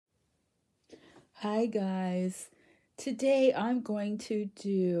Hi guys. Today I'm going to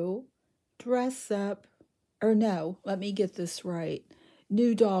do dress up, or no, let me get this right.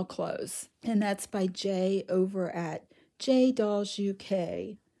 New doll clothes. And that's by Jay over at J Dolls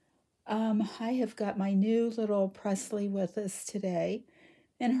UK. I have got my new little Presley with us today.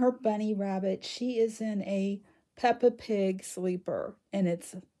 And her bunny rabbit, she is in a Peppa Pig sleeper. And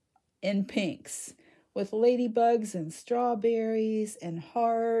it's in pinks with ladybugs and strawberries and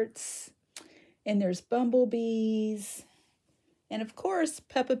hearts, and there's bumblebees, and of course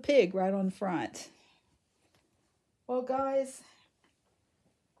Peppa Pig right on front. Well guys,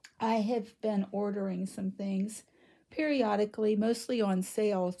 I have been ordering some things periodically, mostly on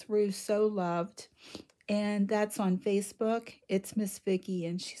sale through So Loved, and that's on Facebook. It's Miss Vicky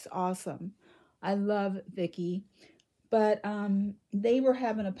and she's awesome. I love Vicky. But they were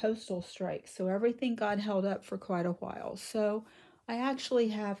having a postal strike, so everything got held up for quite a while. So I actually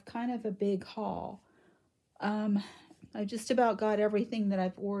have kind of a big haul. Um, I just about got everything that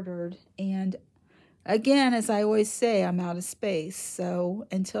I've ordered. And again, as I always say, I'm out of space. So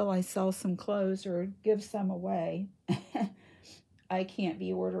until I sell some clothes or give some away, I can't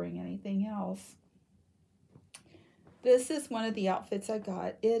be ordering anything else. This is one of the outfits I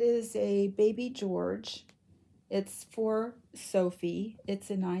got. It is a baby George. It's for Sophie. It's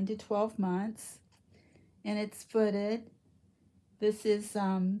a 9 to 12 months. And it's footed. This is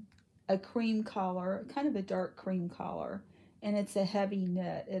a cream collar, kind of a dark cream collar, and it's a heavy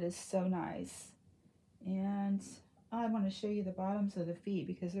knit. It is so nice. And I want to show you the bottoms of the feet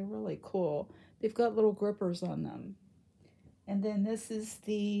because they're really cool. They've got little grippers on them. And then this is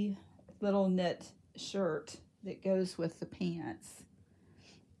the little knit shirt that goes with the pants.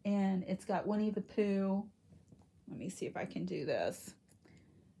 And it's got Winnie the Pooh. Let me see if I can do this.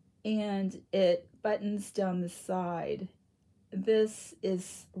 And it buttons down the side. This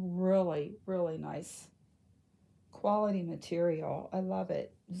is really, really nice quality material. I love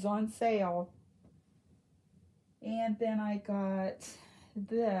it. It's on sale. And then I got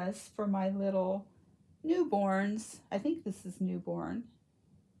this for my little newborns. I think this is newborn.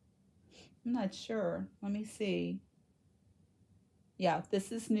 I'm not sure. Let me see. Yeah,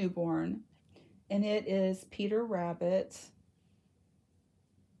 this is newborn. And it is Peter Rabbit.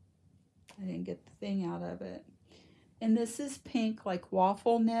 I didn't get the thing out of it. And this is pink, like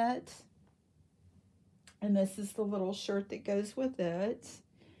waffle knit. And this is the little shirt that goes with it.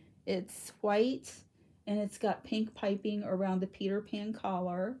 It's white, and it's got pink piping around the Peter Pan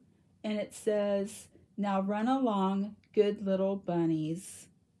collar. And it says, "Now run along, good little bunnies."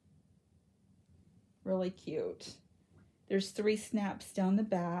 Really cute. There's 3 snaps down the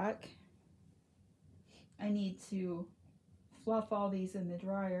back. I need to fluff all these in the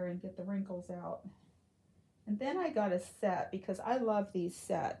dryer and get the wrinkles out. And then I got a set because I love these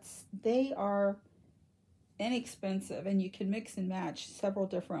sets. They are inexpensive and you can mix and match several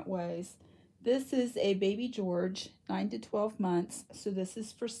different ways. This is a baby George, 9 to 12 months. So this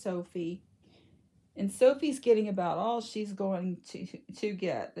is for Sophie. And Sophie's getting about all she's going to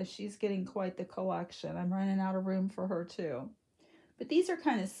get. She's getting quite the collection. I'm running out of room for her too. But these are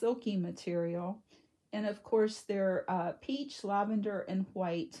kind of silky material. And of course they're peach, lavender, and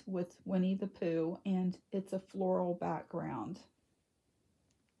white with Winnie the Pooh. And it's a floral background.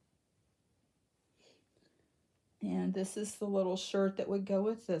 And this is the little shirt that would go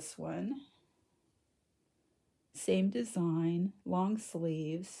with this one. Same design, long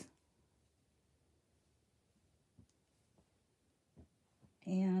sleeves.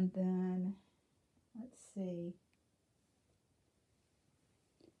 And then, let's see.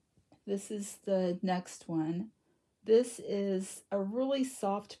 This is the next one. This is a really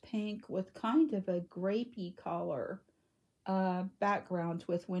soft pink with kind of a grapey color background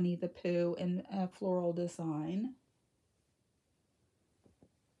with Winnie the Pooh and a floral design.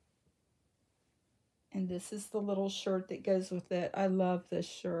 And this is the little shirt that goes with it. I love this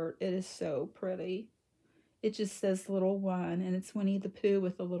shirt. It is so pretty. It just says little one, and it's Winnie the Pooh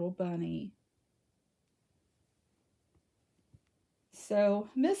with a little bunny. So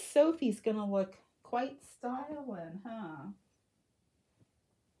Miss Sophie's going to look quite styling, huh?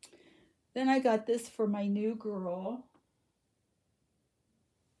 Then I got this for my new girl.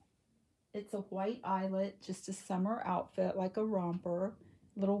 It's a white eyelet, just a summer outfit, like a romper.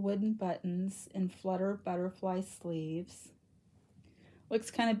 Little wooden buttons and flutter butterfly sleeves.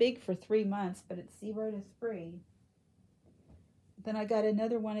 Looks kind of big for 3 months, but it's 0 to 3. Then I got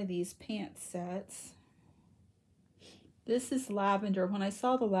another one of these pant sets. This is lavender. When I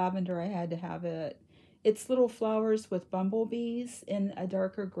saw the lavender, I had to have it. It's little flowers with bumblebees in a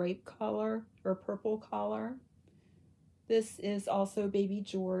darker grape color or purple color. This is also Baby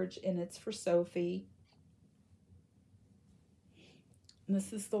George, and it's for Sophie. And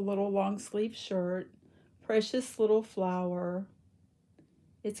this is the little long sleeve shirt. Precious little flower.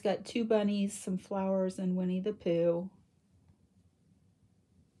 It's got 2 bunnies, some flowers, and Winnie the Pooh.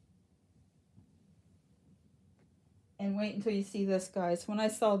 And wait until you see this, guys. When I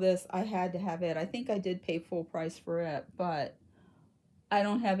saw this, I had to have it. I think I did pay full price for it, but I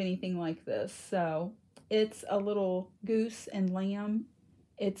don't have anything like this. So it's a little goose and lamb.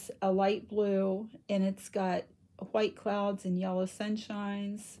 It's a light blue, and it's got white clouds and yellow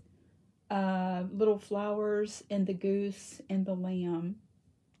sunshines, little flowers, and the goose and the lamb.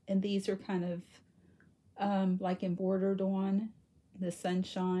 And these are kind of like embroidered on the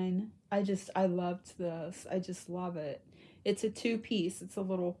sunshine. I loved this. I just love it. It's a 2-piece. It's a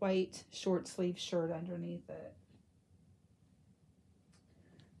little white short sleeve shirt underneath it.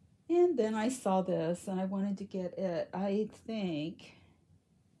 And then I saw this and I wanted to get it. I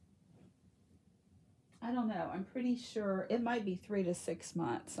don't know. I'm pretty sure it might be 3 to 6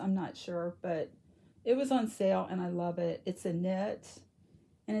 months. I'm not sure, but it was on sale and I love it. It's a knit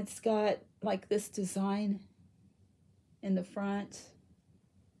and it's got like this design in the front,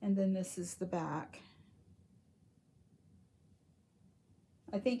 and then this is the back.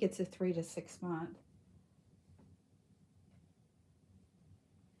 I think it's a 3 to 6 month.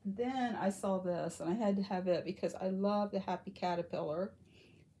 Then I saw this and I had to have it because I love the Happy Caterpillar.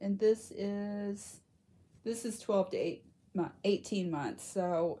 And this is 12 to 18 months.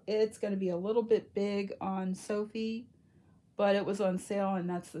 So it's going to be a little bit big on Sophie, but it was on sale and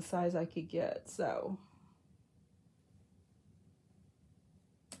that's the size I could get. So,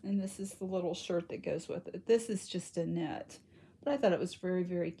 and this is the little shirt that goes with it. This is just a knit, but I thought it was very,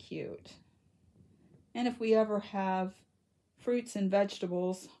 very cute. And if we ever have fruits and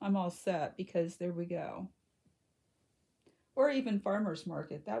vegetables, I'm all set because there we go. Or even farmer's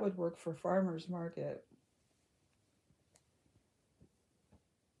market. That would work for farmer's market.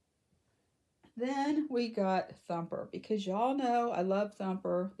 Then we got Thumper because y'all know I love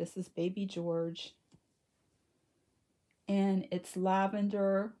Thumper. This is Baby George. And it's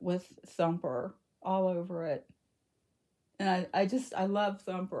lavender with Thumper all over it. And I love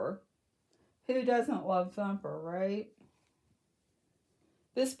Thumper. Who doesn't love Thumper, right?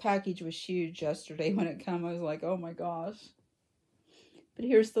 This package was huge yesterday when it came. I was like, oh my gosh. But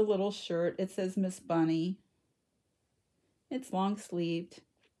here's the little shirt. It says Miss Bunny. It's long sleeved.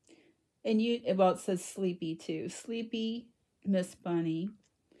 And it says Sleepy too. Sleepy Miss Bunny.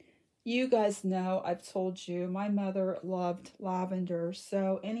 You guys know, I've told you, my mother loved lavender.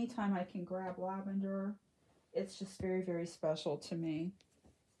 So anytime I can grab lavender, it's just very, very special to me.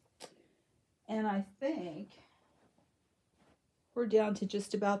 And I think we're down to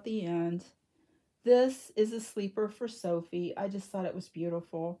just about the end. This is a sleeper for Sophie. I just thought it was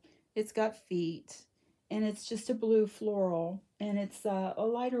beautiful. It's got feet, and it's just a blue floral, and it's a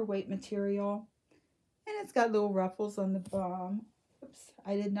lighter weight material, and it's got little ruffles on the bottom. Oops,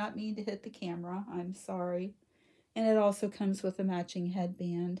 I did not mean to hit the camera. I'm sorry. And it also comes with a matching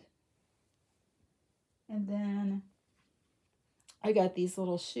headband. And then I got these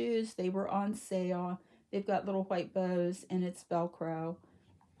little shoes. They were on sale. They've got little white bows, and it's Velcro.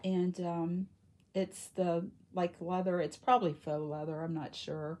 And it's the, like, leather. It's probably faux leather. I'm not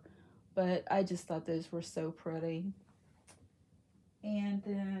sure. But I just thought those were so pretty. And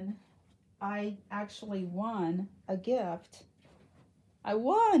then I actually won a gift. I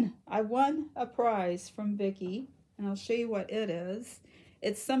won a prize from Vicki. And I'll show you what it is.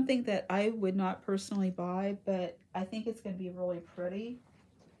 It's something that I would not personally buy, but I think it's going to be really pretty.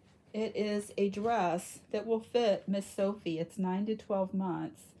 It is a dress that will fit Miss Sophie. It's 9 to 12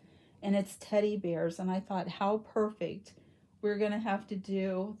 months, and it's teddy bears. And I thought, how perfect. We're going to have to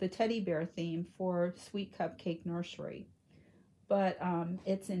do the teddy bear theme for Sweet Cupcake Nursery. But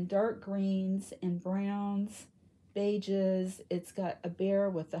it's in dark greens and browns, beiges. It's got a bear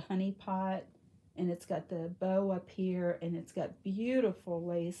with a honey pot, and it's got the bow up here, and it's got beautiful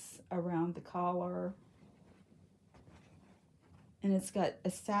lace around the collar. And it's got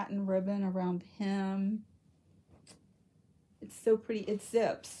a satin ribbon around the hem. It's so pretty. It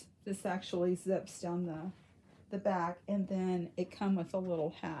zips. This actually zips down the back. And then it comes with a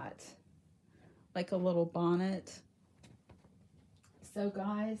little hat. Like a little bonnet. So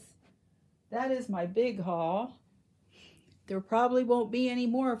guys, that is my big haul. There probably won't be any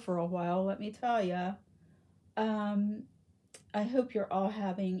more for a while, let me tell you. I hope you're all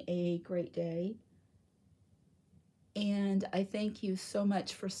having a great day. And I thank you so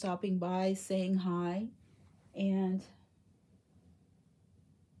much for stopping by, saying hi, and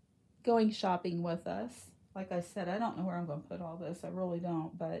going shopping with us. Like I said, I don't know where I'm going to put all this. I really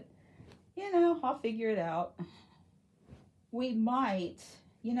don't. But, you know, I'll figure it out. We might,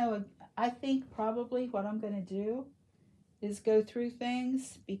 you know, I think probably what I'm going to do is go through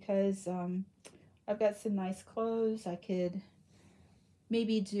things because I've got some nice clothes. I could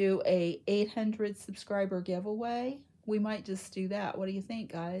maybe do a 800 subscriber giveaway. We might just do that. What do you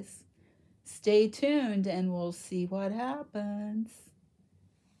think, guys? Stay tuned and we'll see what happens.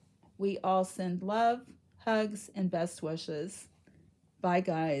 We all send love, hugs, and best wishes. Bye,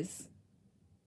 guys.